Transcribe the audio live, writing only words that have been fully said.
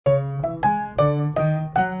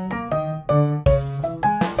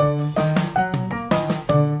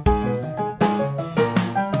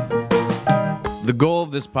The goal of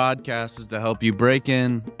this podcast is to help you break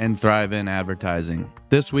in and thrive in advertising.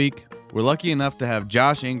 This week, we're lucky enough to have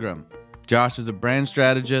Josh Ingram. Josh is a brand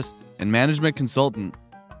strategist and management consultant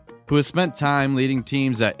who has spent time leading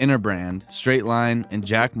teams at Interbrand, Straightline, and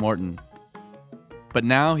Jack Morton. But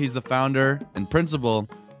now he's the founder and principal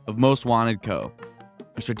of Most Wanted Co.,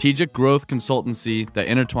 a strategic growth consultancy that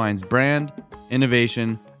intertwines brand,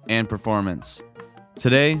 innovation, and performance.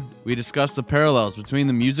 Today, we discuss the parallels between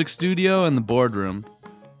the music studio and the boardroom,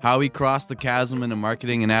 how we cross the chasm into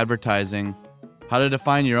marketing and advertising, how to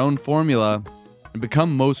define your own formula, and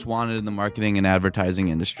become most wanted in the marketing and advertising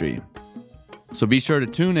industry. So be sure to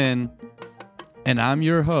tune in, and I'm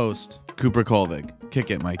your host, Cooper Colvig. Kick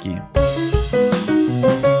it, Mikey.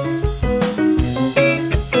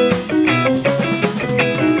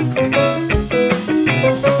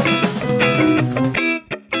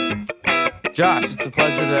 Josh, it's a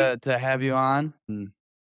pleasure to have you on.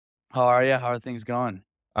 How are you? How are things going?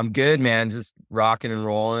 I'm good, man. Just rocking and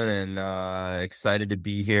rolling, and excited to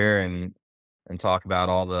be here and talk about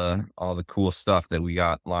all the cool stuff that we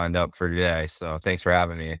got lined up for today. So thanks for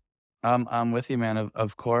having me. I'm with you, man.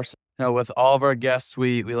 Of course. You know, with all of our guests,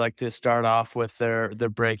 we like to start off with their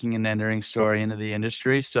breaking and entering story into the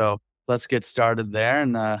industry. So let's get started there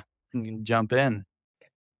and we can jump in.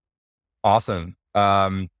 Awesome.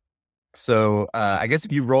 So I guess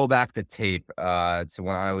if you roll back the tape to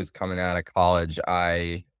when I was coming out of college,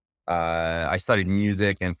 I studied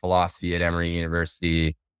music and philosophy at Emory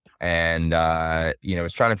University, and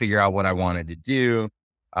was trying to figure out what I wanted to do.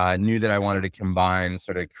 Knew that I wanted to combine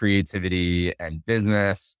sort of creativity and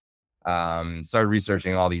business. Started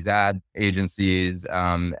researching all these ad agencies,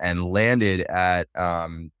 and landed at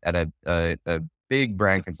a big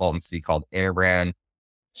brand consultancy called Ingram.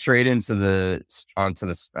 Straight onto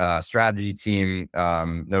the strategy team,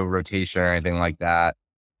 no rotation or anything like that,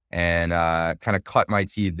 and kind of cut my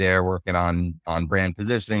teeth there, working on brand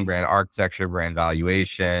positioning, brand architecture, brand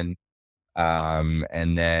valuation,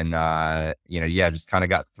 and then just kind of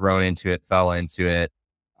got thrown into it, fell into it,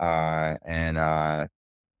 and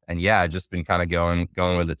just been kind of going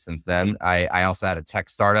with it since then. I also had a tech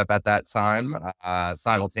startup at that time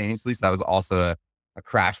simultaneously, so that was also a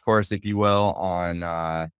crash course, if you will, on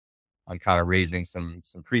kind of raising some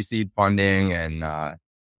pre-seed funding and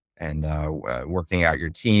working out your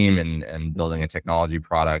team and building a technology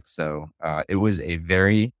product. So it was a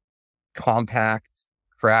very compact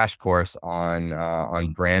crash course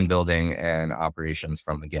on brand building and operations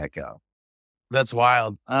from the get-go. That's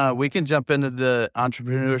wild. We can jump into the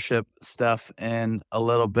entrepreneurship stuff in a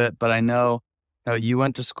little bit, but I know you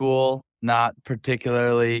went to school, not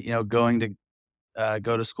particularly, going to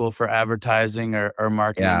go to school for advertising or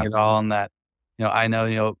marketing at all. And that, I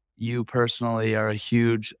know, you personally are a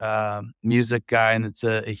huge music guy, and it's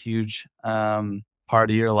a huge part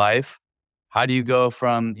of your life. How do you go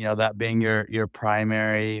from, that being your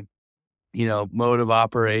primary, mode of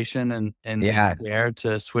operation and there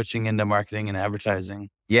to switching into marketing and advertising?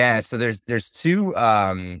 Yeah. So there's two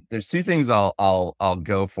things I'll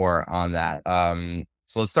go for on that.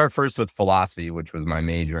 So let's start first with philosophy, which was my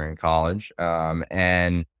major in college.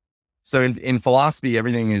 And so in philosophy,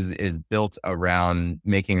 everything is built around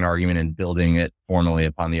making an argument and building it formally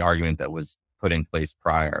upon the argument that was put in place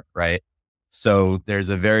prior, right? So there's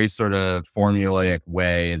a very sort of formulaic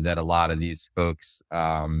way that a lot of these folks,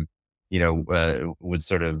 would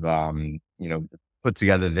sort of, put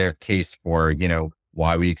together their case for,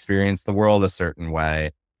 why we experience the world a certain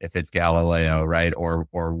way, if it's Galileo, right? Or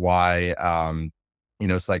why,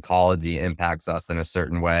 psychology impacts us in a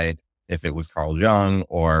certain way, if it was Carl Jung,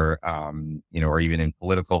 or even in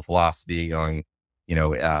political philosophy, going,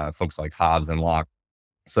 folks like Hobbes and Locke.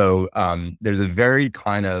 So there's a very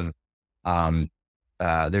kind of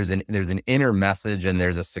there's an inner message, and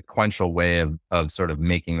there's a sequential way of sort of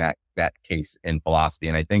making that case in philosophy,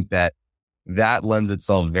 and I think that lends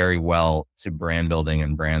itself very well to brand building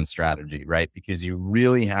and brand strategy, right? Because you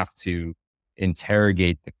really have to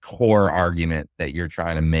interrogate the core argument that you're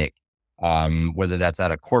trying to make, whether that's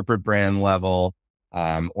at a corporate brand level,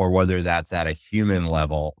 or whether that's at a human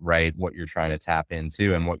level, right? What you're trying to tap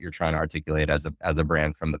into and what you're trying to articulate as a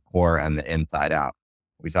brand from the core and the inside out.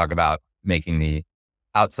 We talk about making the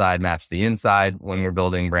outside match the inside when we're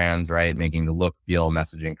building brands, right? Making the look, feel,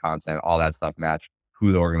 messaging, content, all that stuff match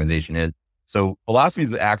who the organization is. So philosophy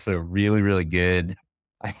is actually a really, really good,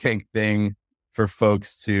 I think, thing for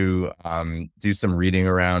folks to do some reading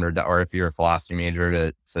around, or if you're a philosophy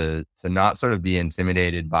major, to not sort of be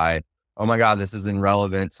intimidated by, oh my God, this isn't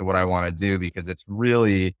relevant to what I want to do, because it's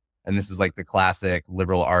really, and this is like the classic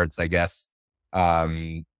liberal arts, I guess,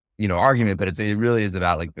 argument, but it really is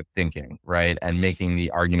about like the thinking, right? And making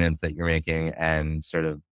the arguments that you're making and sort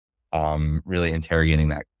of really interrogating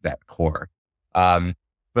that core.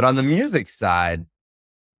 But on the music side,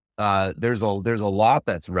 there's a lot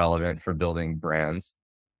that's relevant for building brands.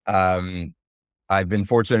 Um, I've been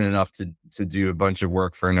fortunate enough to do a bunch of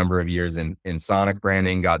work for a number of years in sonic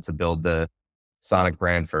branding. Got to build the sonic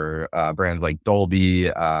brand for brands like Dolby,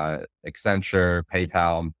 Accenture,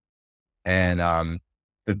 PayPal, and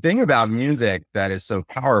the thing about music that is so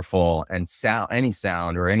powerful, and any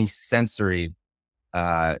sound or any sensory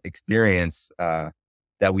experience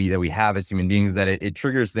that we have as human beings, that it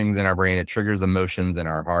triggers things in our brain, it triggers emotions in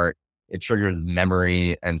our heart, it triggers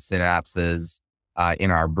memory and synapses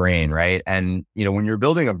in our brain, right? And when you're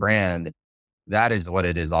building a brand, that is what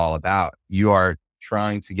it is all about. You are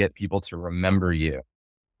trying to get people to remember you,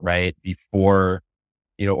 right? Before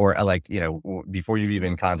before you've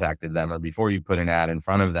even contacted them, or before you put an ad in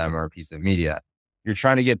front of them or a piece of media. You're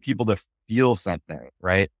trying to get people to feel something,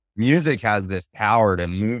 right? Music has this power to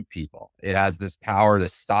move people. It has this power to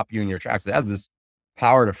stop you in your tracks. It has this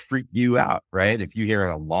power to freak you out, right? If you hear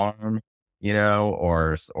an alarm,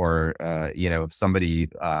 if somebody,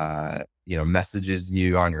 messages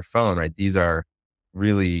you on your phone, right? These are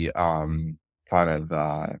really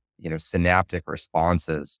synaptic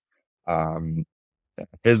responses.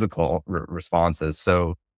 Physical responses.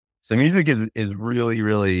 So music is really,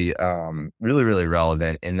 really, really, really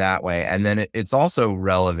relevant in that way. And then it's also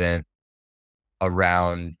relevant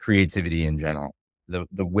around creativity in general.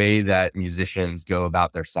 The way that musicians go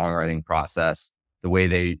about their songwriting process, the way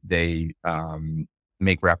they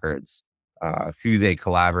make records, who they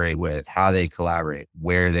collaborate with, how they collaborate,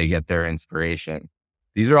 where they get their inspiration.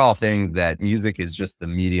 These are all things that music is just the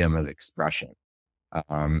medium of expression.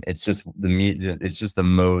 It's just it's just the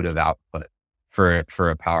mode of output for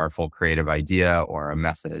a powerful creative idea or a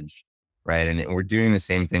message, right? And we're doing the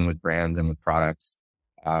same thing with brands and with products.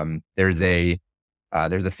 There's a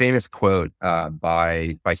famous quote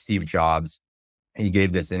by Steve Jobs. He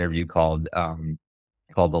gave this interview called The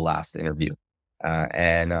Last Interview,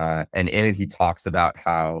 and in it he talks about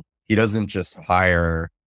how he doesn't just hire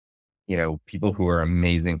people who are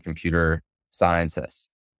amazing computer scientists.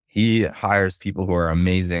 He hires people who are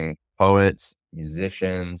amazing poets,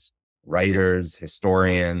 musicians, writers,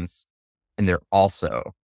 historians, and they're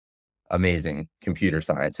also amazing computer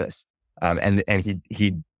scientists. And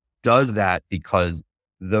he does that because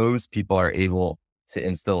those people are able to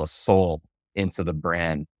instill a soul into the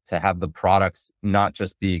brand, to have the products not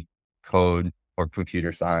just be code or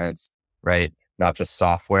computer science, right? Not just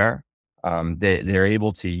software. They're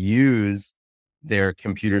able to use their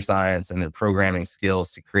computer science and their programming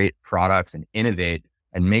skills to create products and innovate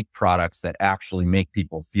and make products that actually make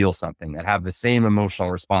people feel something, that have the same emotional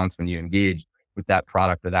response when you engage with that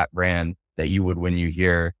product or that brand that you would when you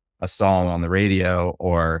hear a song on the radio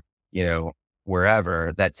or,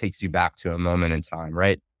 wherever that takes you back to a moment in time,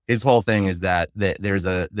 right? His whole thing is that there's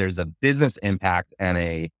a business impact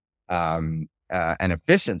and an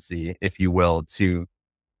efficiency, if you will, to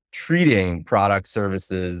treating products,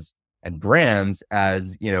 services, and brands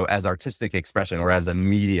as artistic expression or as a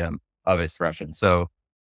medium of expression. So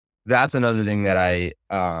that's another thing that I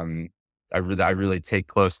really take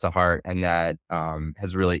close to heart, and that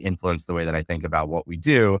has really influenced the way that I think about what we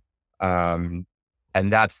do. And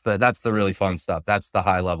that's the really fun stuff. That's the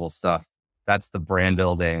high level stuff. That's the brand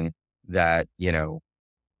building that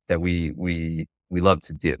that we love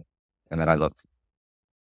to do, and that I love to.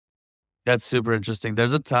 That's super interesting.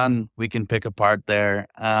 There's a ton we can pick apart there.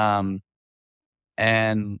 And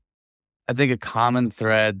I think a common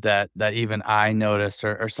thread that even I notice,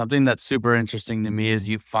 or something that's super interesting to me, is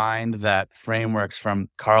you find that frameworks from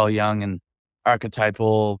Carl Jung and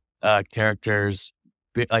archetypal characters,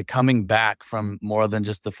 like coming back from more than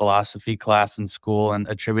just the philosophy class in school and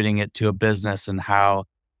attributing it to a business, and how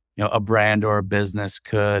a brand or a business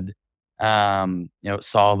could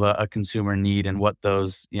solve a consumer need, and what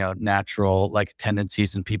those natural like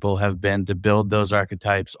tendencies in people have been to build those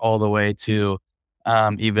archetypes, all the way to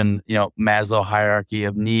even Maslow hierarchy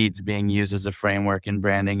of needs being used as a framework in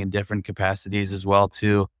branding in different capacities as well,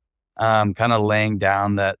 to kind of laying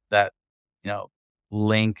down that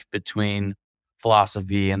link between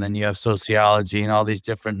philosophy, and then you have sociology and all these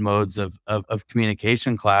different modes of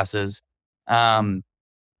communication classes.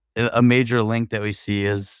 A major link that we see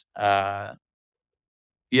is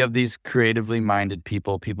you have these creatively minded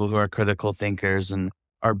people who are critical thinkers and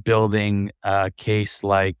are building case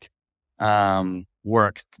like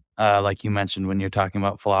work, like you mentioned when you're talking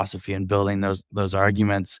about philosophy and building those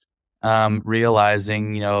arguments,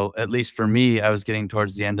 realizing, at least for me, I was getting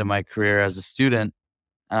towards the end of my career as a student,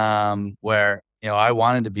 where, I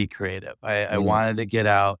wanted to be creative. I Mm, wanted to get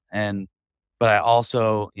out but I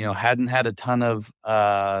also, hadn't had a ton of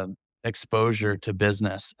exposure to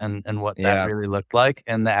business and what that yeah. really looked like.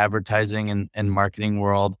 And the advertising and marketing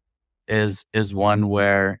world is one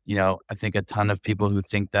where, I think a ton of people who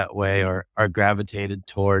think that way are gravitated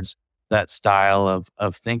towards that style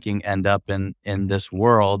of thinking end up in this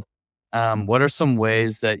world. What are some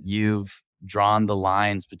ways that you've drawn the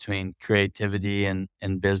lines between creativity and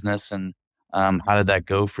business, and how did that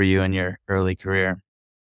go for you in your early career?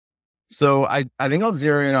 So I think I'll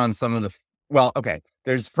zero in on some of the well, okay.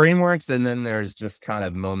 There's frameworks and then there's just kind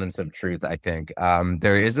of moments of truth, I think.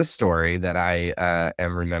 There is a story that I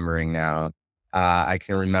am remembering now. I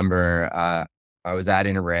can remember I was at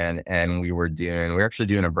Ingram and we were actually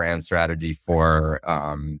doing a brand strategy for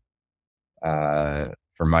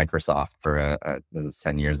Microsoft this was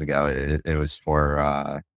 10 years ago. It was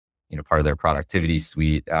for part of their productivity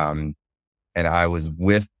suite. And I was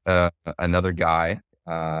with another guy,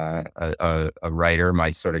 a writer, my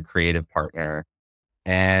sort of creative partner.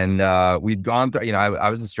 And we'd gone through, I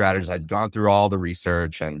was a strategist. I'd gone through all the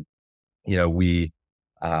research and, you know, we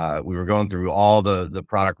were going through all the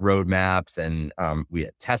product roadmaps and we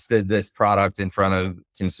had tested this product in front of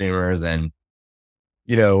consumers and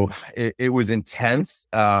it was intense.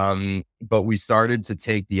 But we started to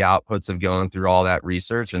take the outputs of going through all that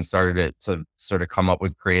research and started to sort of come up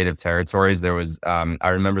with creative territories. There was, I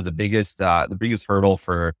remember the biggest hurdle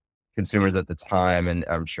for consumers at the time, and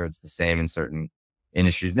I'm sure it's the same in certain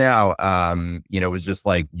industries now, was just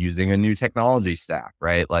like using a new technology stack,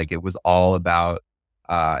 right? Like it was all about,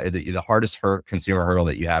 the hardest consumer hurdle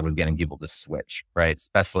that you had was getting people to switch, right?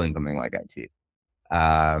 Especially in something like IT.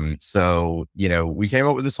 So, we came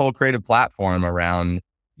up with this whole creative platform around,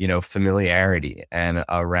 familiarity and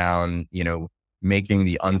around, making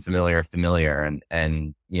the unfamiliar familiar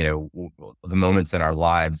and, the moments in our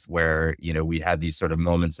lives where, we had these sort of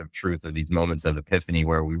moments of truth or these moments of epiphany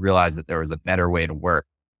where we realized that there was a better way to work.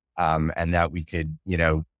 And that we could,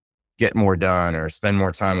 get more done or spend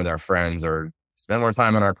more time with our friends or spend more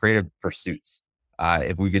time on our creative pursuits.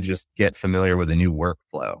 If we could just get familiar with a new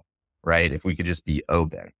workflow, right? If we could just be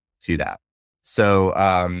open to that. So,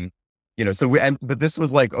 but this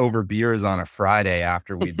was like over beers on a Friday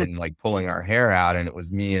after we'd been like pulling our hair out. And it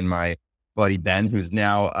was me and my buddy Ben, who's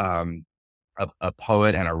now a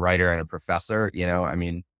poet and a writer and a professor. I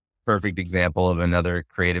mean, perfect example of another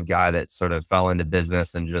creative guy that sort of fell into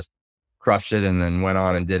business and just crushed it and then went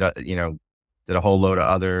on and did a whole load of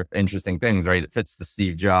other interesting things, right? It fits the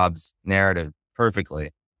Steve Jobs narrative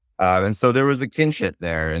perfectly. And so there was a kinship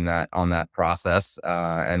there in on that process,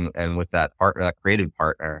 and with that partner, that creative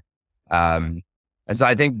partner. Um, and so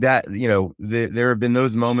I think that, there have been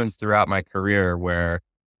those moments throughout my career where,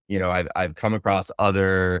 I've come across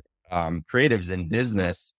other, creatives in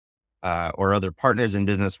business, or other partners in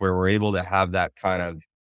business where we're able to have that kind of,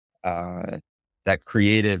 that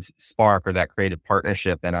creative spark or that creative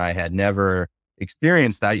partnership. And I had never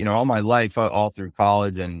experienced that, all my life, all through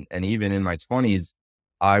college and even in my 20s.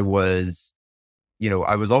 I was,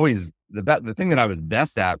 I was always the thing that I was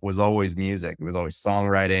best at was always music. It was always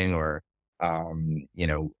songwriting or,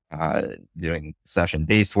 doing session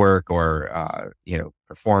bass work or,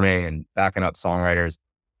 performing and backing up songwriters.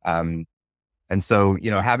 Um, and so,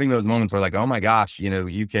 having those moments where like, oh my gosh,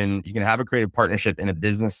 you can have a creative partnership in a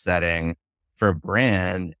business setting for a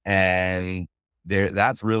brand and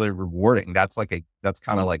that's really rewarding. That's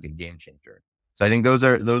kind of like a game changer. So I think those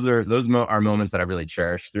are moments that I really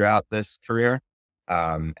cherish throughout this career.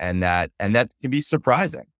 And that can be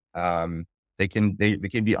surprising. They can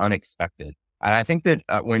be unexpected. And I think that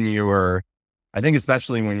I think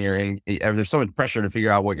especially when there's so much pressure to figure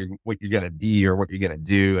out what you're gonna be or what you're gonna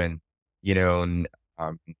do, and you know, and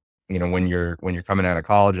um, when you're coming out of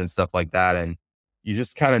college and stuff like that, and you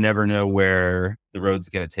just kind of never know where the road's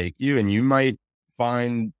gonna take you, and you might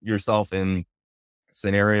find yourself in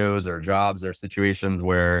scenarios or jobs or situations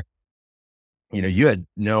where you had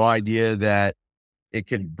no idea that it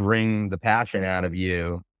could bring the passion out of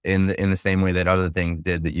you in the same way that other things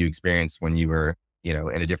did that you experienced when you were in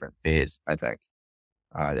a different phase. I think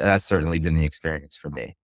that's certainly been the experience for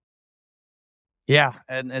me. Yeah,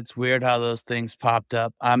 and it's weird how those things popped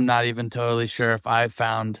up. I'm not even totally sure if I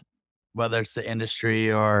found whether it's the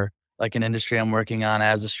industry or like an industry I'm working on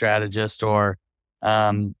as a strategist or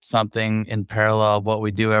something in parallel of what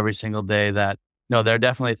we do every single day that no, there are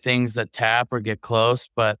definitely things that tap or get close,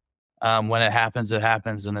 but when it happens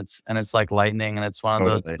and it's like lightning and it's one of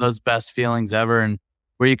those Totally. those best feelings ever and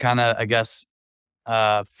where you kind of I guess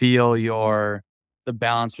feel your the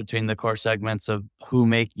balance between the core segments of who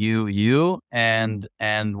make you you and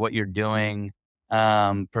what you're doing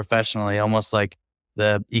professionally, almost like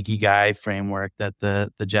the ikigai framework that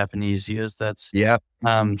the Japanese use. That's Yeah.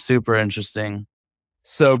 super interesting.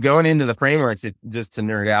 So going into the frameworks, just to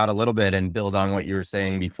nerd out a little bit and build on what you were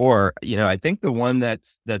saying before, I think the one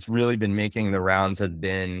that's really been making the rounds has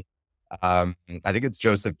been, I think it's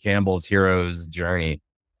Joseph Campbell's Hero's Journey.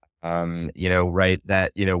 Right,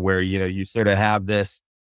 that where you sort of have this,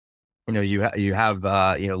 you have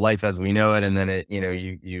life as we know it, and then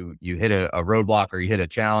you hit a roadblock or you hit a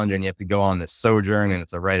challenge, and you have to go on this sojourn, and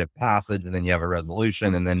it's a rite of passage, and then you have a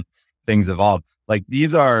resolution, and then things evolve. Like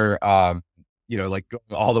these are like going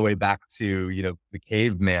all the way back to the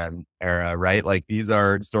caveman era, right? Like these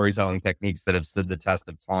are storytelling techniques that have stood the test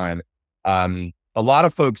of time. A lot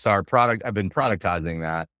of folks have been productizing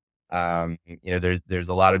that. There's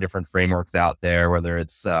a lot of different frameworks out there, whether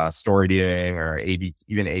it's storytelling or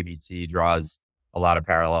even ABT draws a lot of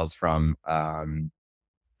parallels from the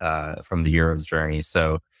hero's journey.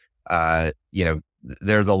 So,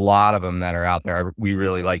 there's a lot of them that are out there. We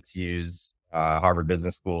really like to use Harvard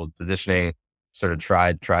Business School's positioning, sort of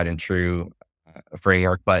tried and true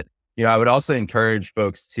framework. But I would also encourage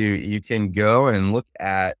folks to, you can go and look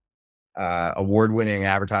at award-winning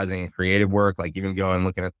advertising and creative work, like even go and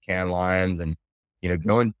looking at the can lines and,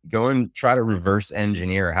 go and try to reverse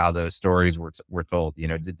engineer how those stories were told.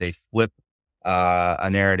 Did they flip a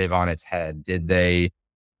narrative on its head? Did they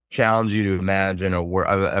challenge you to imagine a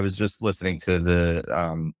world? I was just listening to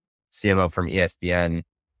the CMO from ESPN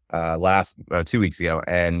last 2 weeks ago,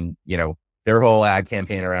 and their whole ad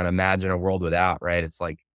campaign around imagine a world without, right? It's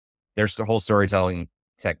like their whole storytelling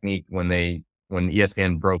technique when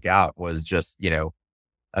ESPN broke out was just,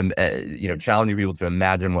 challenging people to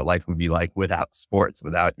imagine what life would be like without sports,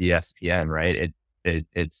 without ESPN, right?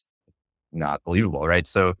 It's not believable, right?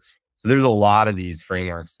 So there's a lot of these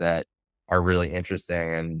frameworks that are really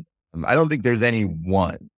interesting, and I don't think there's any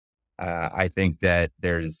one. I think that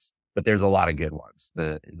there's a lot of good ones.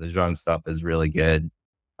 The Jung stuff is really good.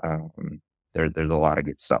 There's a lot of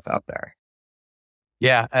good stuff out there.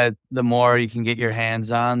 Yeah, the more you can get your hands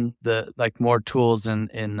on, the more tools in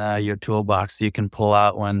your toolbox you can pull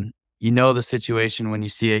out when the situation. When you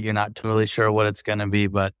see it, you're not totally sure what it's going to be,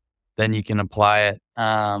 but then you can apply it.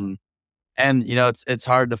 And it's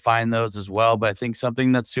hard to find those as well. But I think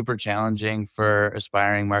something that's super challenging for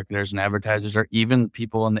aspiring marketers and advertisers, or even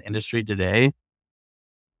people in the industry today,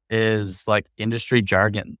 is like industry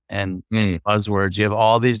jargon and buzzwords. You have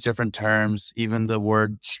all these different terms. Even the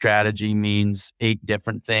word strategy means 8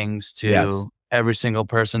 different things to every single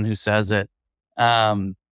person who says it.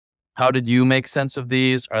 How did you make sense of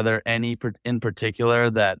these? Are there any in particular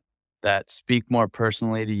that speak more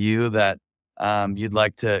personally to you that you'd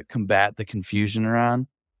like to combat the confusion around?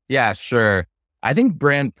 Yeah, sure. I think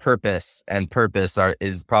brand purpose and purpose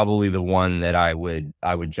is probably the one that I would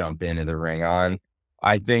jump into the ring on.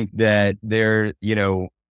 I think that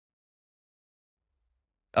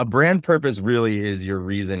a brand purpose really is your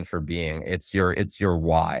reason for being. It's your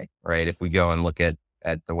why, right? If we go and look at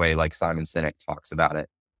the way like Simon Sinek talks about it,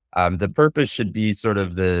 the purpose should be sort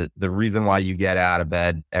of the reason why you get out of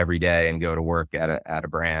bed every day and go to work at a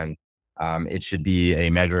brand. It should be a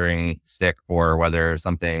measuring stick for whether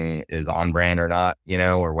something is on brand or not,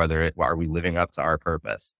 or whether are we living up to our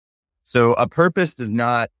purpose. So a purpose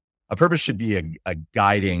should be a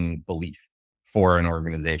guiding belief for an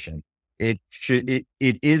organization. It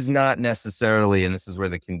is not necessarily, and this is where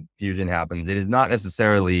the confusion happens, it is not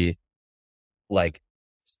necessarily like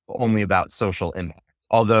only about social impact.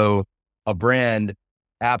 Although a brand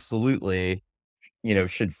absolutely,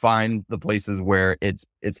 should find the places where its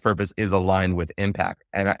purpose is aligned with impact.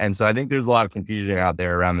 And so I think there's a lot of confusion out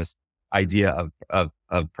there around this idea of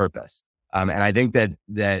purpose. And I think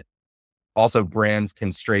that also brands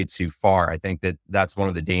can stray too far. I think that's one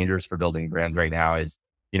of the dangers for building brands right now is,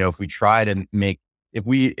 if we try to if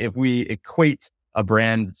we equate a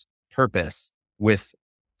brand's purpose with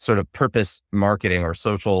sort of purpose marketing or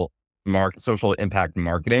social impact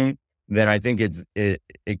marketing, then I think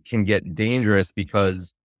it can get dangerous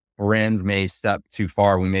because brands may step too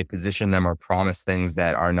far. We may position them or promise things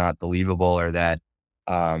that are not believable, or that,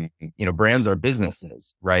 brands are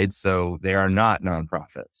businesses, right? So they are not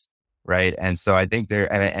nonprofits. Right. And so I think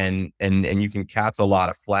and you can catch a lot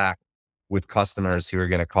of flack with customers who are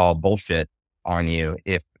going to call bullshit on you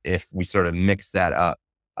if we sort of mix that up.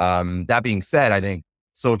 That being said, I think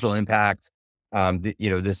social impact,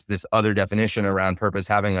 this other definition around purpose,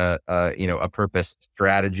 having a purpose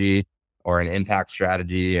strategy or an impact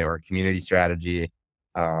strategy or a community strategy,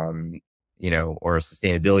 or a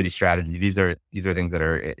sustainability strategy. These are things that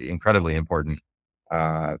are incredibly important.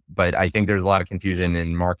 But I think there's a lot of confusion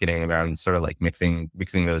in marketing around sort of like mixing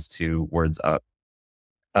those two words up.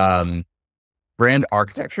 Brand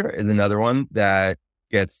architecture is another one that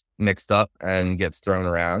gets mixed up and gets thrown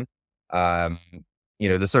around.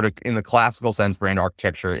 The sort of in the classical sense, brand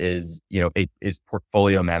architecture is, is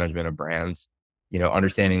portfolio management of brands,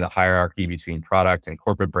 understanding the hierarchy between product and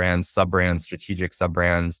corporate brands, sub-brands, strategic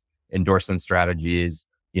sub-brands, endorsement strategies,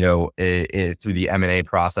 through the M&A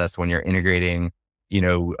process when you're integrating,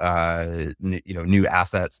 new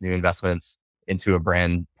assets, new investments into a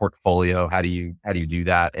brand portfolio. How do you do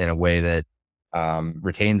that in a way that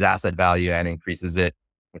retains asset value and increases it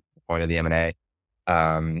with the point of the M&A,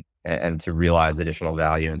 and to realize additional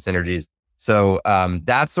value and synergies. So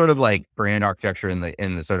that's sort of like brand architecture in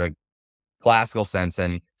the sort of classical sense,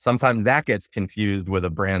 and sometimes that gets confused with a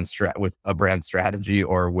brand strategy,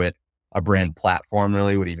 or with a brand platform.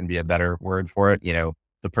 Really would even be a better word for it.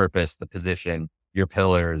 The purpose, the position, your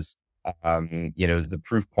pillars, the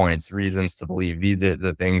proof points, reasons to believe. These are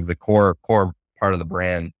the things, the core part of the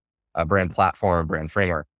brand platform, brand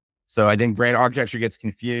framework. So I think brand architecture gets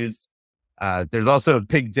confused. There's also a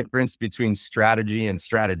big difference between strategy and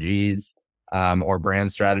strategies, or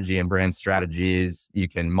brand strategy and brand strategies. You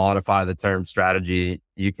can modify the term strategy.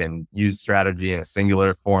 You can use strategy in a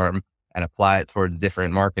singular form and apply it towards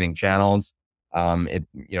different marketing channels.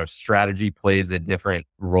 Strategy plays a different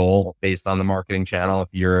role based on the marketing channel.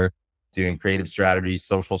 If you're doing creative strategy,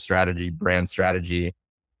 social strategy, brand strategy,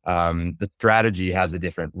 the strategy has a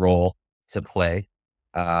different role to play.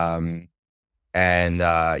 So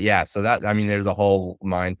that, there's a whole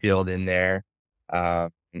minefield in there. I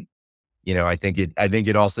think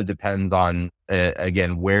it also depends on,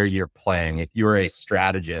 again, where you're playing. If you're a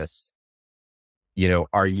strategist,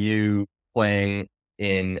 are you playing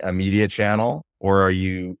in a media channel, or are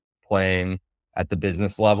you playing at the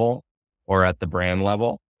business level or at the brand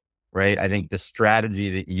level? Right. I think the strategy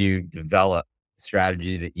that you develop,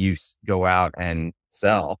 strategy that you go out and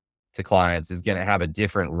sell to clients is going to have a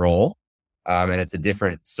different role. And it's a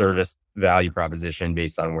different service value proposition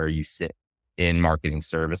based on where you sit in marketing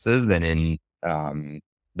services than in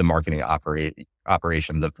the marketing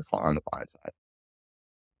operations on the client side.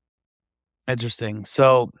 Interesting.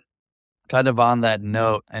 So kind of on that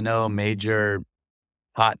note, I know a major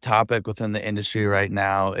hot topic within the industry right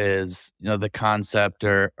now is, the concept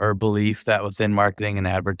or belief that within marketing and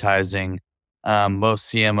advertising,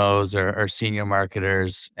 most CMOs or senior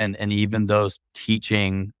marketers and even those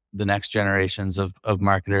teaching the next generations of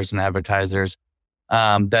marketers and advertisers,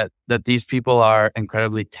 that these people are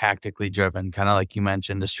incredibly tactically driven, kind of like you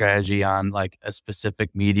mentioned, a strategy on like a specific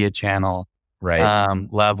media channel, right,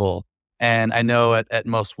 level. And I know at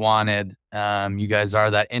Most Wanted, you guys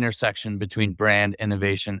are that intersection between brand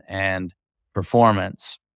innovation and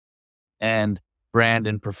performance. And brand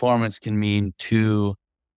and performance can mean two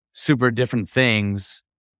super different things.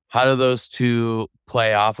 How do those two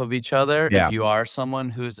play off of each other? Yeah. If you are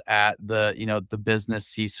someone who's at the business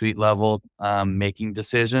C-suite level, making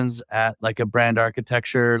decisions at like a brand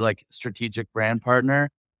architecture, like strategic brand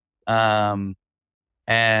partner,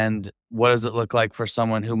 and what does it look like for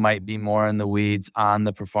someone who might be more in the weeds on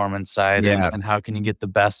the performance side? Yeah. And how can you get the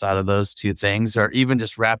best out of those two things, or even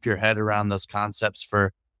just wrap your head around those concepts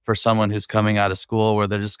for someone who's coming out of school where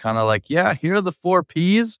they're just kind of like, yeah, here are the 4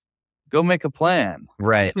 Ps, go make a plan.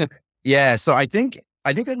 Right. Yeah. So I think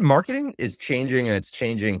that marketing is changing, and it's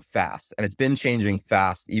changing fast, and it's been changing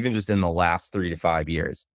fast, even just in the last 3 to 5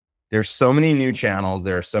 years. There's so many new channels.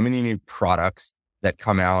 There are so many new products that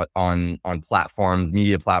come out on platforms,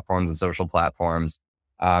 media platforms and social platforms.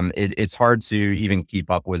 It's hard to even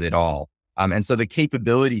keep up with it all. And so the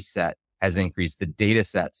capability set has increased. The data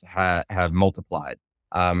sets have multiplied.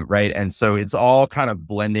 Right. And so it's all kind of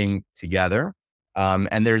blending together.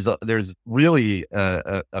 And there's really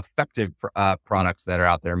effective products that are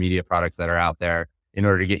out there, media products that are out there, in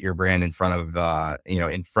order to get your brand in front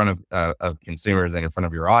of consumers and in front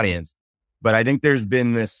of your audience. But I think there's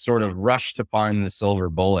been this sort of rush to find the silver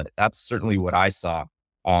bullet. That's certainly what I saw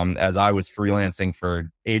as I was freelancing for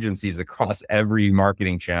agencies across every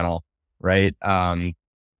marketing channel, right?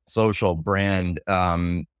 Social, brand,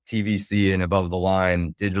 TVC and above the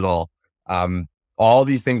line, digital. All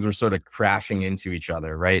these things were sort of crashing into each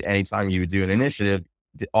other, right? Anytime you would do an initiative,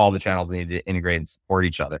 all the channels needed to integrate and support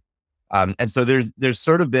each other. And so there's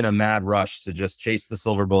sort of been a mad rush to just chase the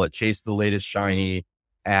silver bullet, chase the latest shiny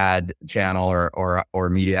ad channel or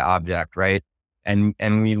media object, right? And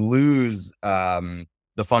we lose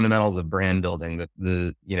the fundamentals of brand building,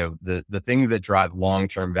 the things that drive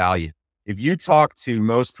long-term value. if you talk to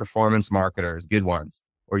most performance marketers, good ones,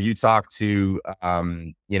 or you talk to,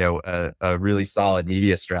 a really solid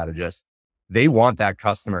media strategist, they want that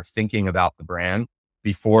customer thinking about the brand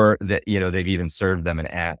before that, they've even served them an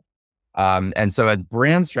ad. And so as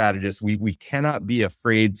brand strategists, we cannot be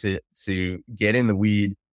afraid to get in the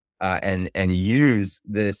weed, and use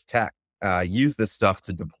this tech, use this stuff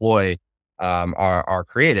to deploy, our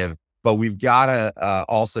creative. But we've got to,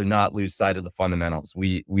 also not lose sight of the fundamentals.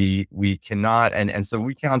 We cannot, and so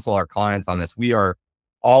we counsel our clients on this. We are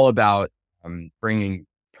all about, bringing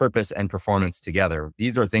purpose and performance together.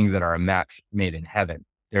 These are things that are a match made in heaven.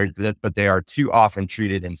 But they are too often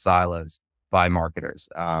treated in silos by marketers,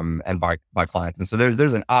 and by clients. And so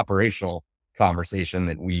there's an operational conversation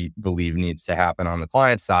that we believe needs to happen on the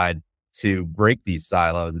client side to break these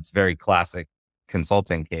silos. It's very classic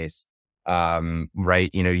consulting case, right?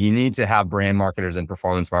 You need to have brand marketers and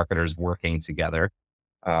performance marketers working together.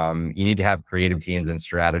 You need to have creative teams and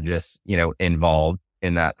strategists, involved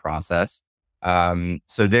in that process.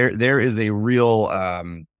 So there is a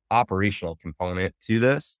real, operational component to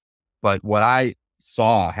this. But what I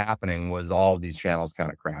saw happening was all of these channels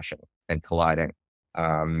kind of crashing and colliding.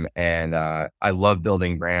 I love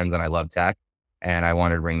building brands and I love tech, and I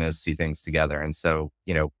wanted to bring those two things together. And so,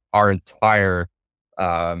 our entire,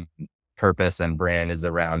 purpose and brand is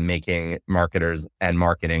around making marketers and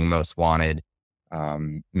marketing most wanted,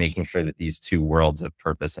 making sure that these two worlds of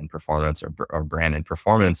purpose and performance, or brand and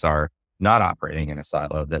performance, are not operating in a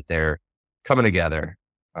silo, that they're coming together,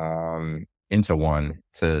 into one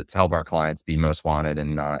to help our clients be most wanted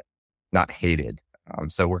and not hated.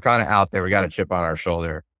 So we're kind of out there. We got a chip on our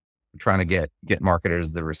shoulder. We're trying to get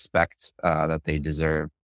marketers the respect, that they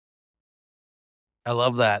deserve. I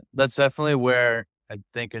love that. That's definitely where I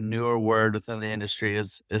think a newer word within the industry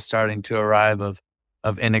is starting to arrive of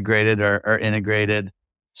integrated or integrated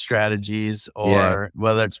strategies, Yeah. or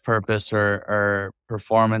whether it's purpose or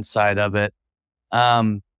performance side of it.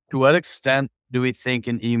 To what extent do we think,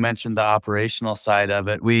 and you mentioned the operational side of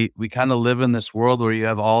it, we kind of live in this world where you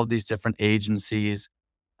have all of these different agencies,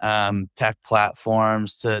 tech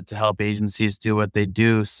platforms to help agencies do what they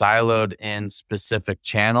do, siloed in specific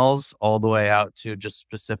channels, all the way out to just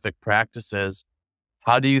specific practices.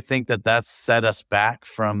 How do you think that that's set us back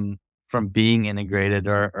from being integrated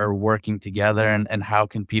or working together? And how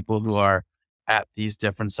can people who are at these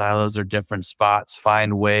different silos or different spots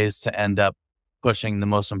find ways to end up pushing the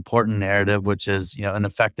most important narrative, which is, an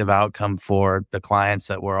effective outcome for the clients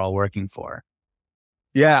that we're all working for?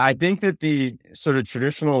 Yeah, I think that the sort of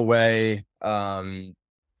traditional way, of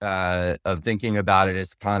thinking about it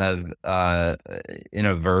is kind of, in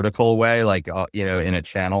a vertical way, like, in a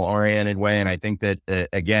channel oriented way. And I think that,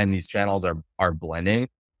 again, these channels are blending.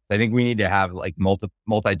 I think we need to have like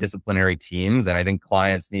multidisciplinary teams, and I think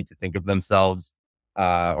clients need to think of themselves,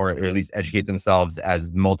 or at least educate themselves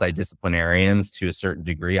as multidisciplinarians to a certain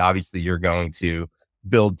degree. Obviously, you're going to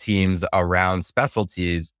build teams around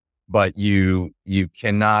specialties, but you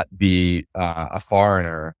cannot be, a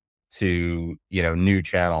foreigner to, new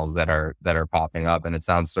channels that are popping up. And it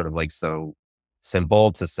sounds sort of like so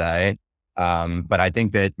simple to say, but I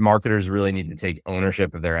think that marketers really need to take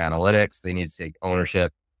ownership of their analytics. They need to take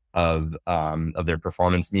ownership of their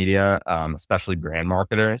performance media, especially brand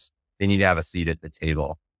marketers. They need to have a seat at the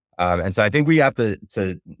table. And so I think we have to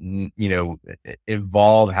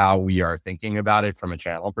evolve how we are thinking about it from a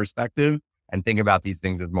channel perspective, and think about these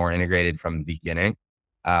things as more integrated from the beginning.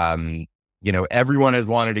 Everyone has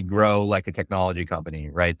wanted to grow like a technology company,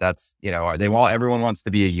 right? That's, everyone wants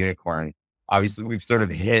to be a unicorn. Obviously, we've sort of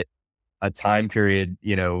hit a time period,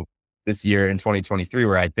 this year in 2023,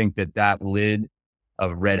 where I think that lid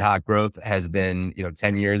of red hot growth has been,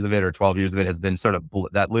 10 years of it or 12 years of it has been sort of,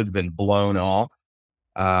 that lid's been blown off.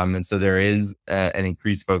 And so there is an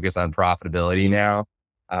increased focus on profitability now.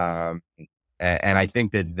 And I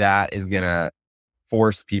think that is going to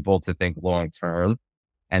force people to think long term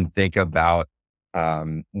and think about,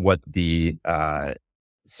 what the,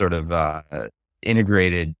 sort of,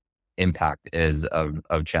 integrated impact is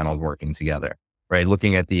of channels working together, right?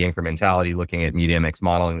 Looking at the incrementality, looking at media mix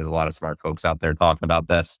modeling. There's a lot of smart folks out there talking about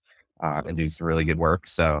this, and doing some really good work.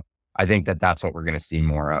 So I think that's what we're going to see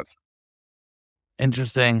more of.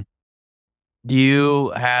 Interesting. Do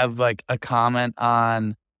you have like a comment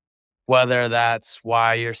on whether that's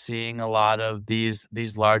why you're seeing a lot of these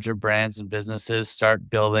larger brands and businesses start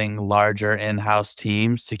building larger in-house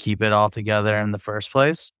teams to keep it all together in the first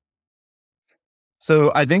place?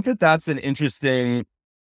 So I think that's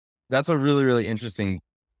that's a really, really interesting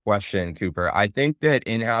question, Cooper. I think that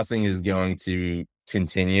in-housing is going to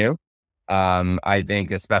continue. I think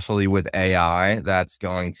especially with AI, that's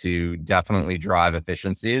going to definitely drive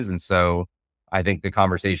efficiencies. And so I think the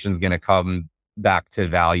conversation is going to come back to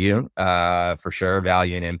value, for sure,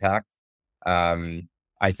 value and impact. Um,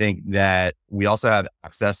 I think that we also have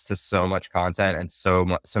access to so much content and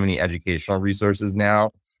so many educational resources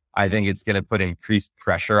now. I think it's going to put increased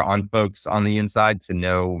pressure on folks on the inside to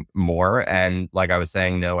know more. And like I was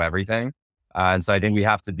saying, know everything. And so I think we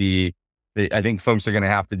have to be, I think folks are going to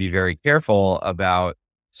have to be very careful about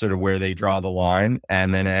sort of where they draw the line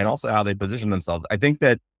and also how they position themselves. I think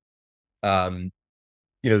that, um,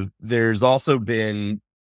 there's also been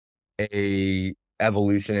a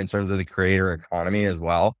evolution in terms of the creator economy as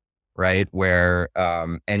well, right? Where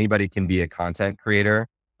anybody can be a content creator.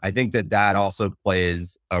 I think that that also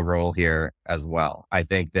plays a role here as well. I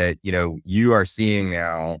think that, you are seeing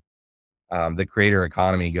now the creator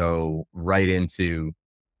economy go right into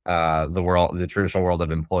the traditional world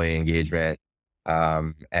of employee engagement.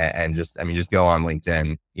 And just, I mean, just go on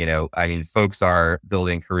LinkedIn, I mean, folks are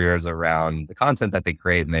building careers around the content that they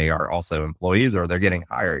create, and they are also employees or they're getting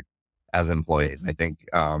hired as employees. I think,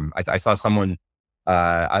 I saw someone,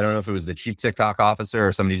 I don't know if it was the chief TikTok officer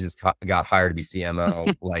or somebody just got hired to be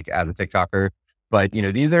CMO, like as a TikToker, but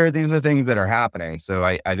these are things that are happening. So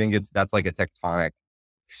I think that's like a tectonic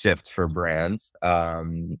shift for brands.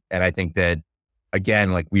 And I think that,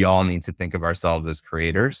 again, like we all need to think of ourselves as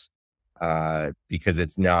creators, because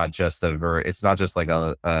it's not just it's not just like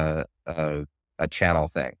a channel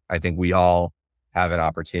thing. I think we all have an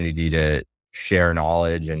opportunity to share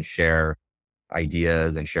knowledge and share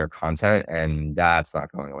ideas and share content, and that's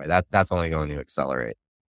not going away. That's only going to accelerate.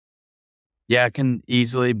 Yeah, it can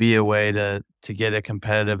easily be a way to get a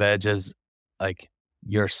competitive edge as like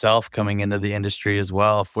yourself coming into the industry as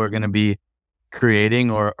well. If we're going to be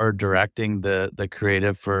creating or directing the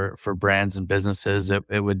creative for brands and businesses,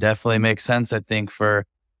 it would definitely make sense, I think, for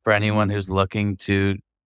anyone who's looking to,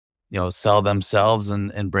 sell themselves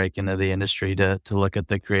and break into the industry to look at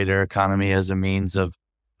the creator economy as a means of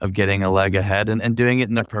getting a leg ahead and doing it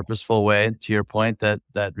in a purposeful way, to your point, that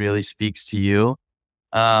really speaks to you.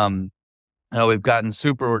 Um, we've gotten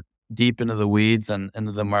super deep into the weeds and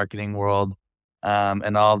into the marketing world,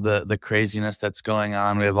 and all the craziness that's going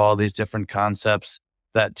on. We have all these different concepts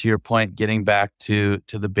that, to your point, getting back to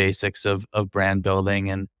the basics of brand building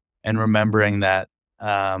and remembering that,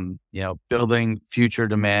 building future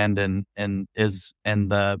demand and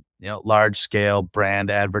the large scale brand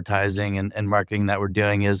advertising and marketing that we're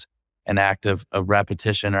doing is an act of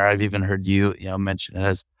repetition. Or I've even heard you mention it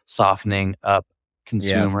as softening up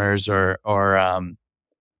Yes. consumers or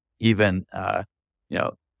even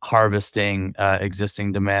harvesting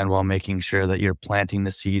existing demand while making sure that you're planting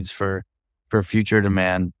the seeds for future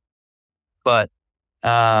demand. But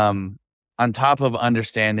um, on top of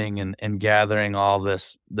understanding and gathering all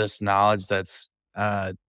this knowledge that's,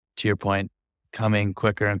 to your point, coming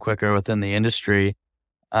quicker and quicker within the industry,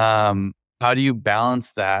 how do you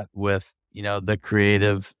balance that with, the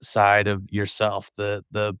creative side of yourself,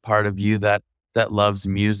 the part of you that loves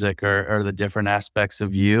music or the different aspects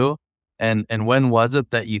of you? And when was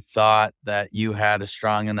it that you thought that you had a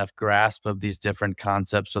strong enough grasp of these different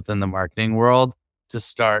concepts within the marketing world to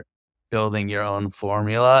start building your own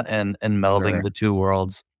formula and melding Sure. the two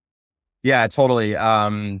worlds? Yeah, totally.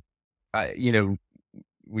 I, you know,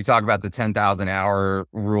 we talk about the 10,000 hour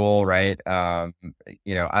rule, right? I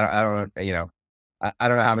don't, I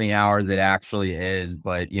don't know how many hours it actually is,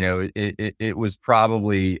 but it was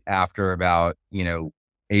probably after about,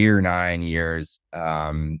 8 or 9 years,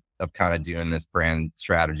 of kind of doing this brand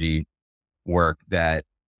strategy work that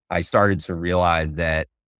I started to realize that,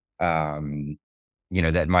 um,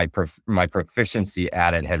 that my proficiency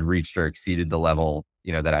at it had reached or exceeded the level,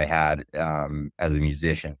 that I had, as a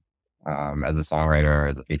musician, as a songwriter,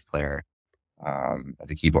 as a bass player, as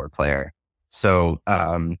a keyboard player. So,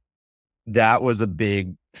 that was a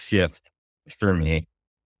big shift for me.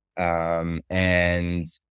 And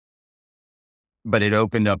but it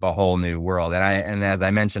opened up a whole new world. And as I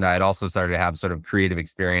mentioned, I had also started to have sort of creative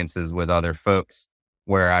experiences with other folks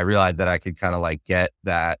where I realized that I could kind of like get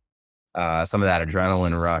that, some of that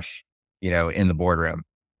adrenaline rush, in the boardroom.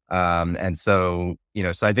 And so,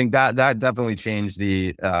 so I think that definitely changed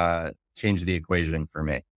the equation for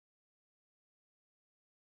me.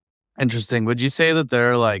 Interesting. Would you say that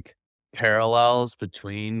there are like parallels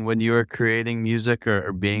between when you were creating music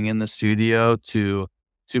or being in the studio to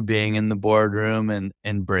being in the boardroom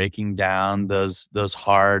and breaking down those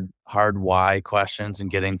hard why questions and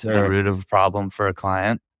getting to the Sure. root of a problem for a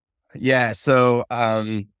client? Yeah. So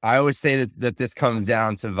I always say that this comes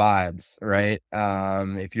down to vibes, right?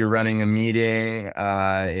 If you're running a meeting,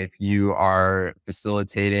 if you are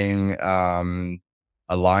facilitating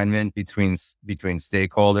alignment between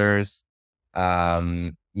stakeholders,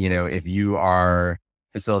 if you are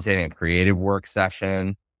facilitating a creative work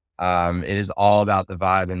session, it is all about the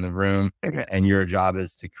vibe in the room, and your job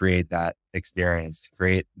is to create that experience, to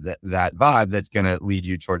create that vibe that's going to lead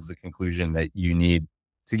you towards the conclusion that you need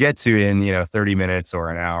to get to in, 30 minutes or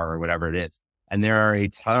an hour or whatever it is. And there are a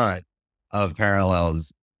ton of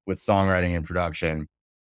parallels with songwriting and production.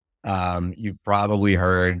 You've probably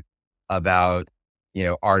heard about,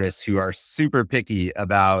 artists who are super picky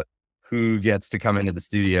about who gets to come into the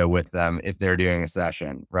studio with them if they're doing a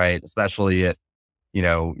session, right? Especially if,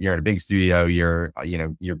 you're in a big studio, you're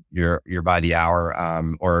by the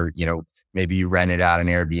hour, or, maybe you rent it out an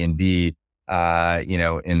Airbnb,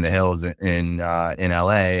 in the hills in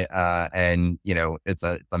LA, and, it's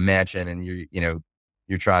a mansion, and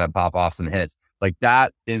you're trying to pop off some hits. Like,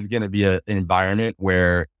 that is going to be an environment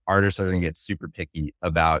where artists are going to get super picky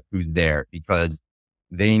about who's there, because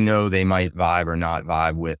they know they might vibe or not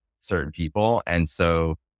vibe with certain people. And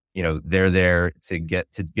so, they're there to get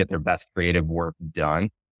their best creative work done.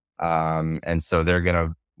 And so they're going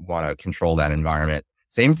to want to control that environment.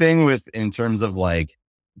 Same thing with, in terms of like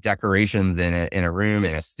decorations in a room,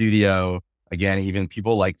 in a studio. Again, even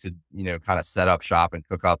people like to, kind of set up shop and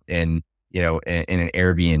cook up in an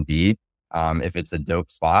Airbnb. If it's a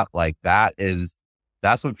dope spot, like that's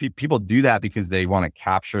what people do, that because they want to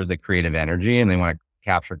capture the creative energy, and they want to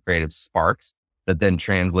capture creative sparks that then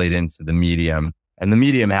translate into the medium. And the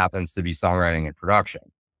medium happens to be songwriting and production.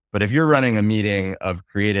 But if you're running a meeting of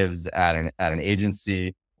creatives at an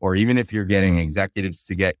agency, or even if you're getting executives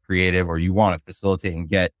to get creative, or you want to facilitate and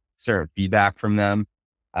get certain feedback from them,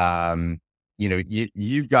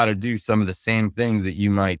 you've got to do some of the same things that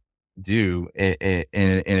you might do in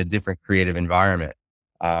a different creative environment.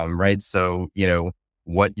 Right. So,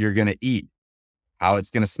 what you're going to eat, how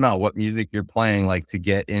it's going to smell, what music you're playing, like, to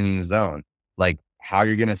get in the zone, like how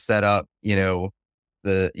you're going to set up,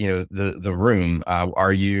 the room.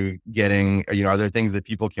 Are you getting, are there things that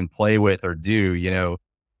people can play with or do,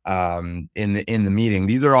 in the meeting?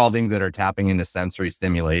 These are all things that are tapping into sensory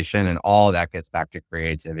stimulation, and all of that gets back to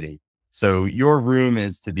creativity. So your room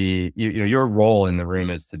is to be, your role in the room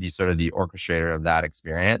is to be sort of the orchestrator of that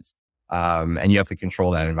experience. And you have to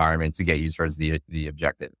control that environment to get you towards the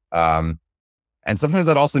objective. And sometimes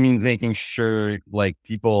that also means making sure, like,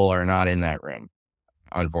 people are not in that room,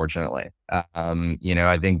 unfortunately.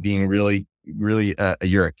 I think being really, really,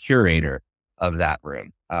 you're a curator of that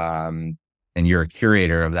room. And you're a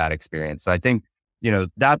curator of that experience. So I think,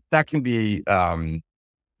 that can be,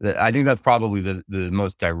 I think that's probably the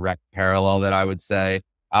most direct parallel that I would say.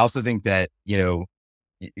 I also think that,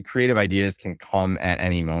 creative ideas can come at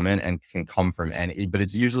any moment, and can come from but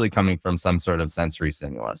it's usually coming from some sort of sensory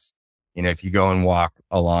stimulus. If you go and walk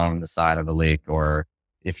along the side of a lake, or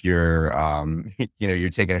if you're, you're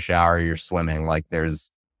taking a shower, you're swimming, like,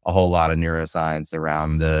 there's a whole lot of neuroscience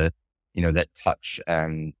around that touch,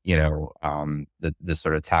 and, the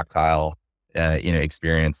sort of tactile,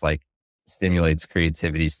 experience, like, stimulates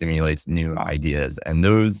creativity, stimulates new ideas. And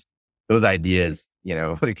those ideas,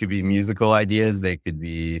 they could be musical ideas, they could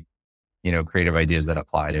be, creative ideas that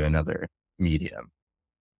apply to another medium.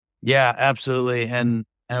 Yeah, absolutely. And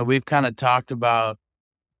we've kind of talked about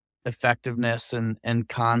effectiveness and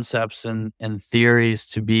concepts and theories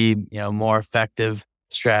to be, more effective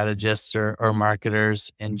strategists or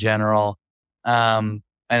marketers in general.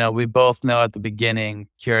 I know we both know at the beginning,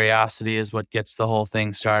 curiosity is what gets the whole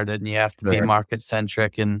thing started, and you have to be Sure. market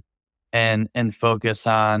centric and focus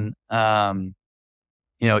on,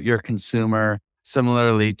 your consumer,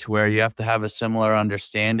 similarly to where you have to have a similar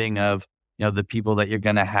understanding of, the people that you're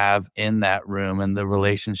going to have in that room, and the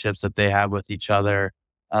relationships that they have with each other,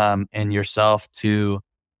 and yourself to,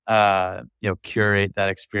 curate that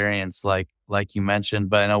experience, like you mentioned.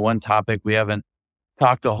 But I know one topic we haven't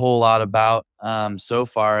talked a whole lot about, so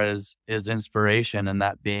far, is inspiration, and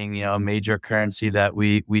that being, a major currency that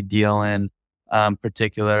we deal in,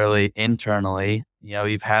 particularly internally.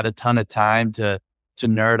 You've had a ton of time to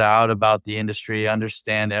nerd out about the industry,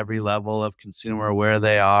 understand every level of consumer where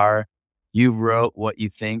they are. You wrote what you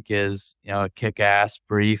think is, a kick-ass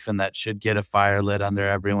brief, and that should get a fire lit under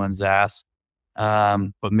everyone's ass.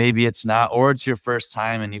 But maybe it's not, or it's your first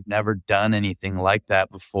time and you've never done anything like that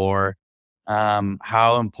before.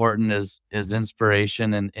 How important is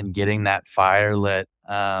inspiration and getting that fire lit,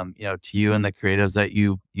 to you and the creatives that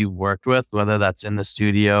you've worked with, whether that's in the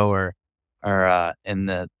studio or in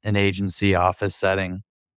an agency office setting?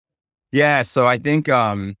 Yeah. So I think,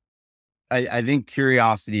 I think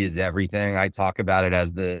curiosity is everything. I talk about it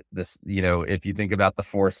as this, if you think about the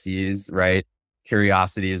four C's, right?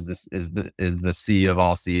 Curiosity is the C of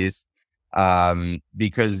all C's.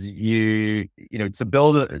 Because to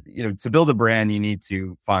build a brand, you need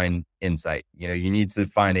to find insight. You need to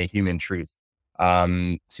find a human truth.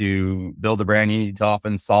 To build a brand, you need to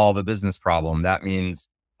often solve a business problem. That means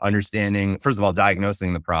understanding, first of all,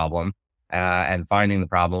 diagnosing the problem, and finding the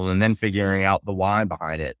problem, and then figuring out the why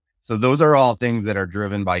behind it. So those are all things that are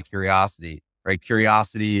driven by curiosity, right?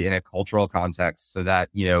 Curiosity in a cultural context, so that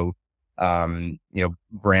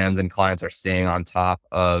brands and clients are staying on top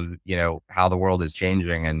of how the world is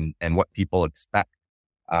changing and what people expect.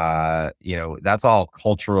 That's all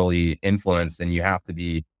culturally influenced, and you have to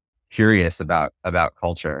be curious about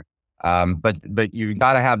culture. But you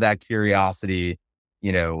got to have that curiosity,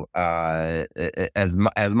 as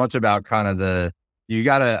much about kind of you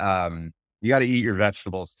gotta eat your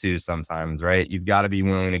vegetables too sometimes, right? You've got to be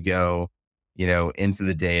willing to go, into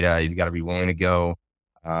the data. You've got to be willing to go,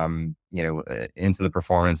 into the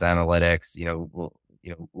performance analytics.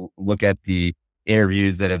 Look at the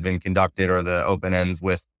interviews that have been conducted or the open ends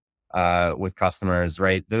with customers,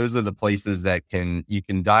 right? Those are the places that you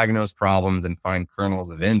can diagnose problems and find kernels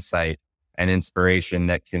of insight and inspiration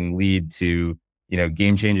that can lead to,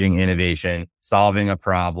 game changing innovation, solving a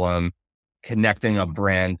problem, connecting a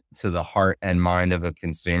brand to the heart and mind of a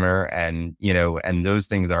consumer. And those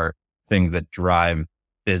things are things that drive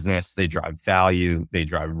business. They drive value, they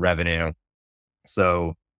drive revenue.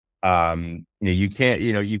 So, you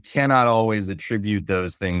cannot always attribute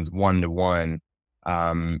those things one to one.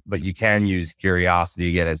 But you can use curiosity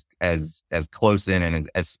to get as close in and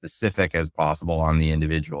as specific as possible on the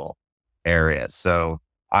individual area. So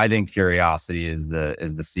I think curiosity is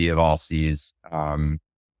the C of all C's. Again,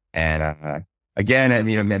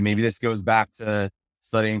 and maybe this goes back to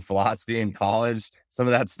studying philosophy in college. Some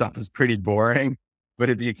of that stuff is pretty boring, but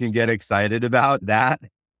if you can get excited about that,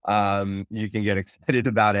 you can get excited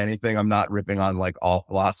about anything. I'm not ripping on like all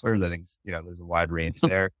philosophers. I think there's a wide range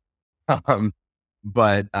there. Um,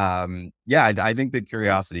 yeah, I think that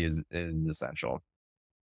curiosity is essential.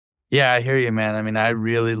 Yeah, I hear you, man. I mean, I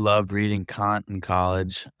really loved reading Kant in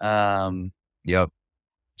college. Yep.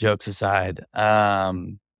 Jokes aside,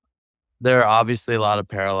 there are obviously a lot of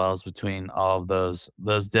parallels between all of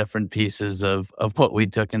those different pieces of what we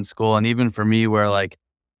took in school, and even for me, where like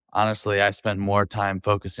honestly, I spent more time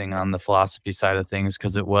focusing on the philosophy side of things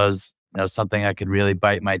because it was something I could really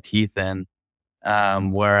bite my teeth in.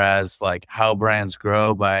 Whereas like How Brands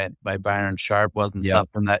Grow by Byron Sharp wasn't Yep.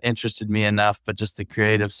 something that interested me enough, but just the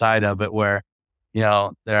creative side of it where,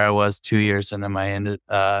 there I was 2 years into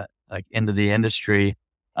into the industry,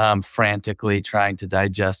 frantically trying to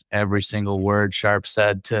digest every single word Sharp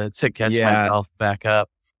said to catch Yeah. myself back up.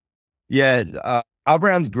 Yeah. How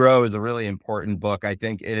Brands Grow is a really important book. I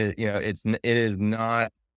think it is, it is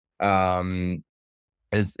not, um,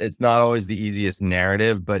 it's not always the easiest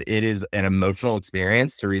narrative, but it is an emotional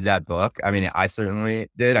experience to read that book. I mean, I certainly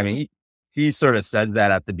did. I mean, he sort of says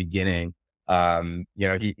that at the beginning.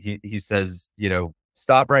 He says,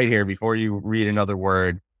 stop right here before you read another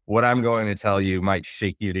word. What I'm going to tell you might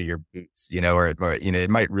shake you to your boots, or it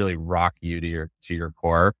might really rock you to your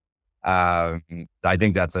core. Um, I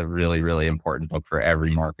think that's a really, really important book for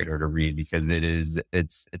every marketer to read because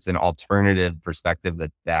it's an alternative perspective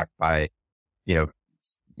that's backed by, you know,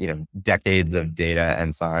 decades of data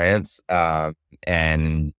and science.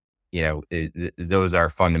 And, those are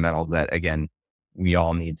fundamentals that, again, we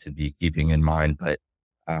all need to be keeping in mind.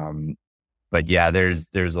 Um, but yeah, there's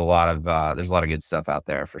a lot of good stuff out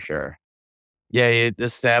there for sure. Yeah, you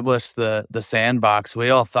established the sandbox. We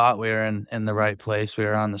all thought we were in the right place. We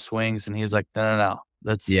were on the swings, and he's like, "No, no,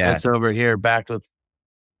 no. Yeah. That's over here." Backed with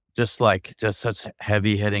just such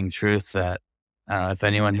heavy hitting truth that if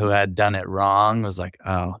anyone who had done it wrong was like,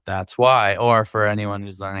 "Oh, that's why," or for anyone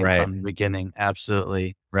who's learning Right. from the beginning,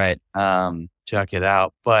 absolutely Right. check it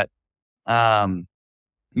out. But um,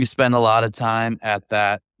 you spend a lot of time at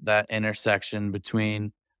that intersection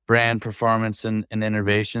between brand performance and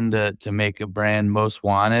innovation to make a brand most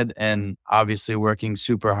wanted, and obviously working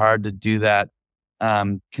super hard to do that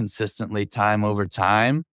consistently time over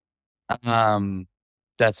time. um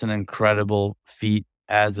that's an incredible feat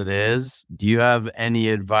as it is. Do you have any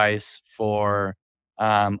advice for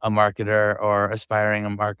a marketer or aspiring a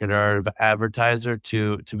marketer or advertiser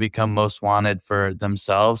to become most wanted for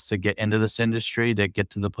themselves, to get into this industry, to get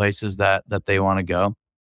to the places that they want to go?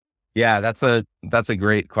 Yeah, that's a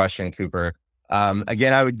great question, Cooper.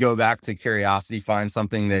 Again, I would go back to curiosity. Find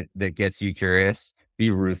something that gets you curious, be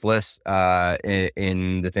ruthless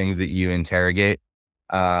in the things that you interrogate.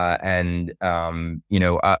 Also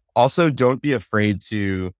don't be afraid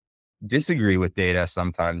to disagree with data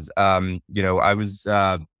sometimes. I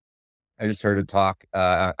just heard a talk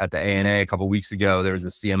at the ANA a couple weeks ago. There was a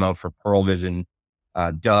CMO for Pearl Vision,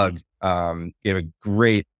 Doug, gave a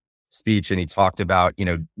great speech, and he talked about,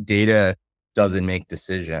 data doesn't make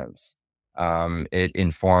decisions. It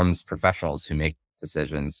informs professionals who make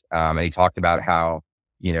decisions. And he talked about how,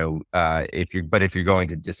 if you're going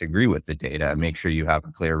to disagree with the data, make sure you have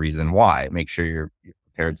a clear reason why. Make sure you're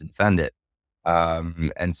prepared to defend it.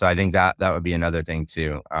 And so I think that would be another thing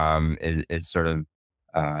too. Is sort of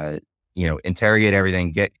interrogate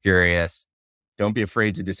everything, get curious. Don't be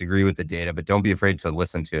afraid to disagree with the data, but don't be afraid to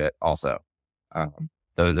listen to it also.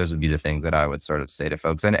 Those would be the things that I would sort of say to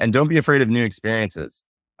folks. And don't be afraid of new experiences.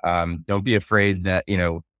 Don't be afraid that,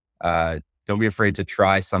 don't be afraid to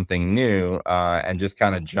try something new and just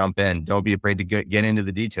kind of jump in. Don't be afraid to get into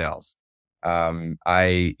the details.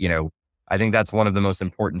 I think that's one of the most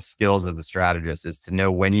important skills as a strategist, is to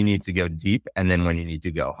know when you need to go deep and then when you need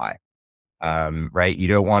to go high. Right? You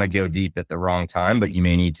don't want to go deep at the wrong time, but you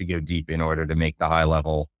may need to go deep in order to make the high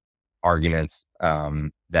level arguments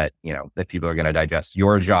that people are going to digest.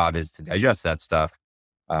 Your job is to digest that stuff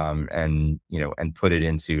and put it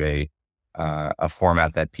into a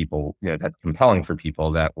format that people, that's compelling for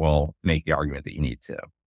people, that will make the argument that you need to.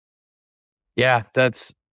 Yeah,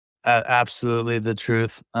 that's absolutely the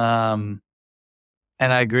truth. And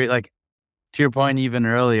I agree. Like, to your point, even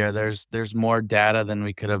earlier, there's more data than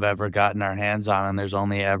we could have ever gotten our hands on, and there's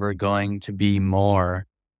only ever going to be more.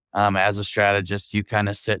 As a strategist, you kind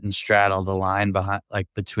of sit and straddle the line behind, like,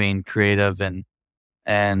 between creative and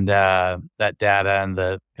that data and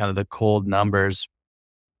the kind of the cold numbers,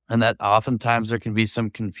 and that oftentimes there can be some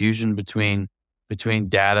confusion between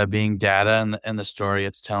data being data and the story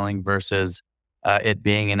it's telling versus it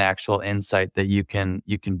being an actual insight that you can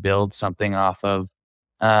build something off of.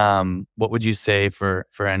 What would you say for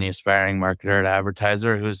any aspiring marketer and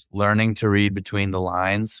advertiser who's learning to read between the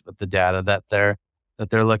lines with the data that they're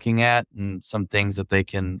looking at, and some things that they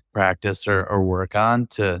can practice or work on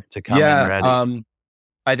to come in Yeah. ready?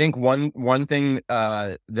 I think one thing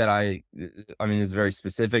that I mean, is very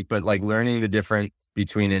specific, but like learning the difference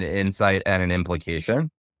between an insight and an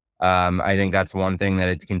implication. I think that's one thing that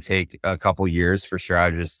it can take a couple years for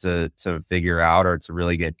strategists to figure out, or to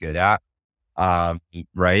really get good at.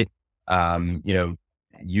 Right. You know,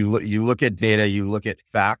 you look at data, you look at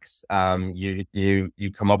facts, you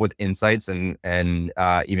come up with insights and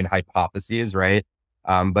even hypotheses, right?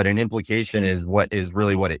 But an implication is what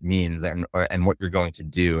it means, and what you're going to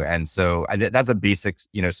do. And so that's a basic,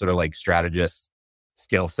 sort of like strategist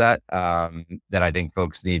skill set, that I think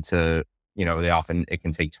folks need to, it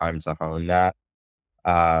can take time to hone that.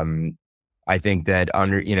 Um, I think that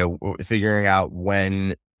figuring out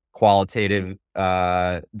when qualitative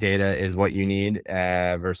data is what you need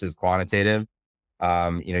versus quantitative.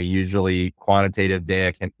 Usually quantitative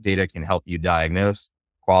data can help you diagnose.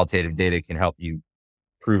 Qualitative data can help you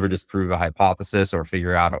prove or disprove a hypothesis, or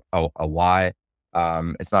figure out a why.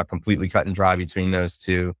 It's not completely cut and dry between those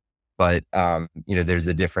two, but there's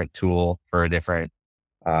a different tool for a different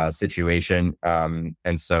situation. And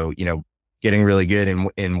so, getting really good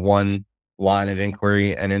in one line of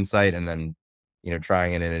inquiry and insight, and then,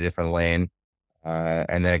 trying it in a different lane.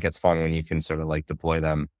 And then it gets fun when you can sort of like deploy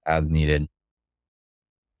them as needed.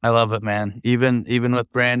 I love it, man. Even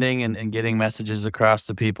with branding and getting messages across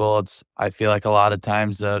to people, I feel like a lot of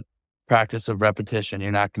times the practice of repetition,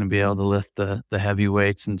 you're not going to be able to lift the heavy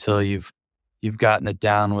weights until you've gotten it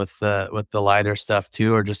down with the lighter stuff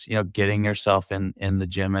too, or just, getting yourself in the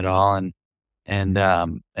gym at all,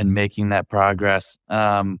 and making that progress.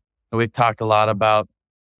 We've talked a lot about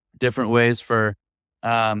different ways for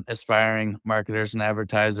aspiring marketers and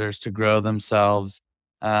advertisers to grow themselves,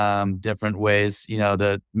 different ways,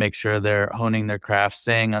 to make sure they're honing their craft,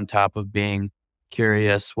 staying on top of being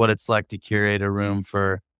curious, what it's like to curate a room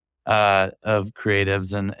of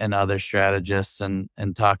creatives and other strategists, and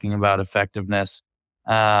talking about effectiveness.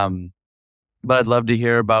 Um, but I'd love to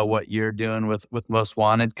hear about what you're doing with Most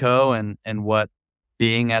Wanted Co. and what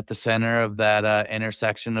being at the center of that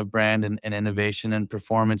intersection of brand and innovation and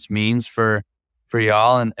performance means for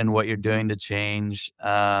y'all, and what you're doing to change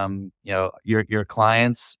your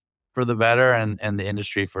clients for the better, and the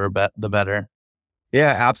industry for the better.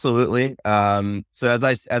 Yeah, absolutely. So as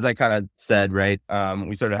I kind of said, right,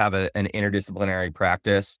 we sort of have an interdisciplinary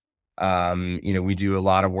practice. We do a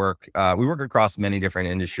lot of work. We work across many different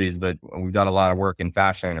industries, but we've done a lot of work in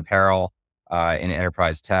fashion and apparel, in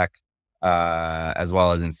enterprise tech. as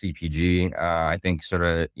well as in CPG. I think sort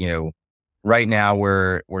of, right now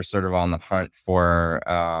we're sort of on the hunt for,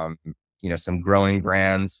 some growing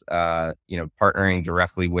brands, partnering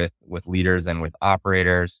directly with leaders and with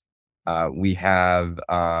operators. We have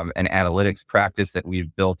an analytics practice that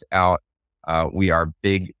we've built out. We are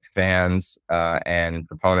big fans and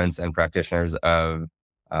proponents and practitioners of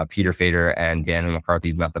Peter Fader and Daniel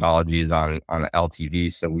McCarthy's methodologies on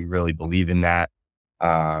LTV. So we really believe in that.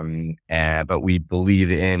 But we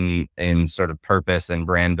believe in sort of purpose and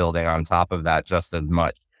brand building on top of that just as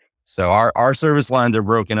much. So our service lines are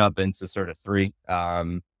broken up into sort of three.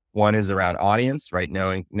 One is around audience, right?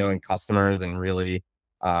 Knowing customers and really,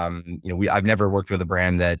 I've never worked with a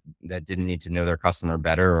brand that didn't need to know their customer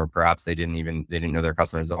better, or perhaps they didn't know their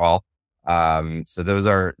customers at all. So those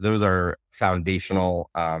are foundational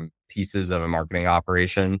pieces of a marketing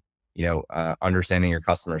operation. Understanding your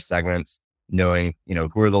customer segments, knowing,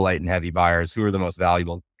 who are the light and heavy buyers, who are the most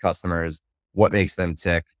valuable customers, what makes them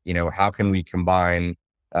tick, how can we combine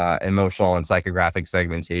emotional and psychographic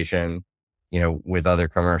segmentation, with other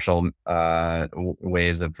commercial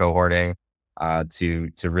ways of cohorting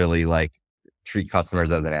to really like treat customers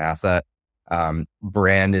as an asset.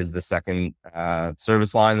 Brand is the second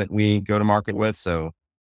service line that we go to market with. So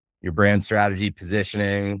your brand strategy,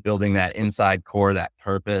 positioning, building that inside core, that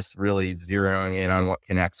purpose, really zeroing in on what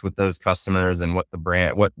connects with those customers and what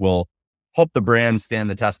will help the brand stand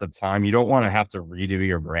the test of time. You don't want to have to redo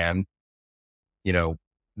your brand,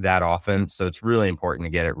 that often. So it's really important to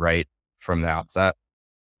get it right from the outset.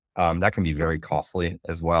 That can be very costly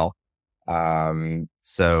as well. Brand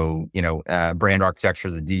architecture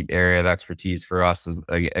is a deep area of expertise for us as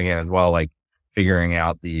well, like figuring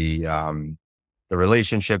out the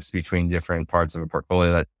relationships between different parts of a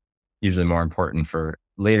portfolio. That usually more important for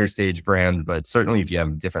later stage brands, but certainly if you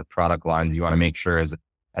have different product lines, you want to make sure as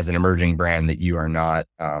an emerging brand that you are not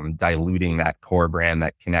diluting that core brand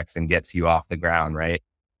that connects and gets you off the ground, right?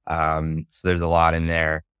 So there's a lot in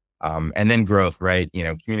there. And then growth, right?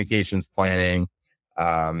 Communications planning,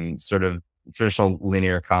 sort of traditional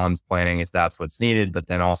linear comms planning, if that's what's needed. But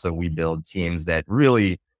then also we build teams that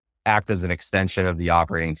really act as an extension of the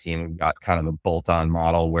operating team. We've got kind of a bolt-on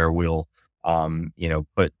model where we'll,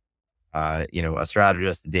 put, a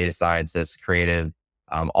strategist, a data scientist, creative,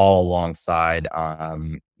 all alongside,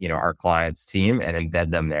 our client's team and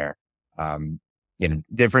embed them there.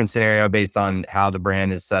 Different scenario based on how the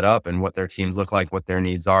brand is set up and what their teams look like, what their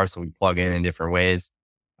needs are. So we plug in different ways.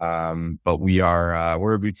 But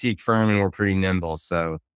we're a boutique firm and we're pretty nimble.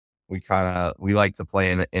 So we like to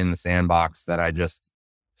play in the sandbox that I just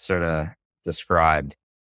sort of described.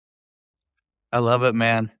 I love it,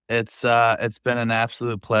 man. It's been an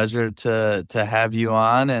absolute pleasure to have you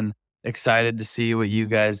on, and excited to see what you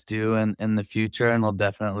guys do in the future. And we'll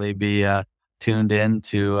definitely be tuned in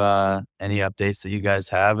to any updates that you guys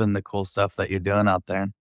have and the cool stuff that you're doing out there.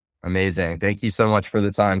 Amazing. Thank you so much for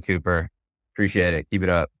the time, Cooper. Appreciate it. Keep it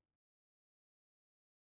up.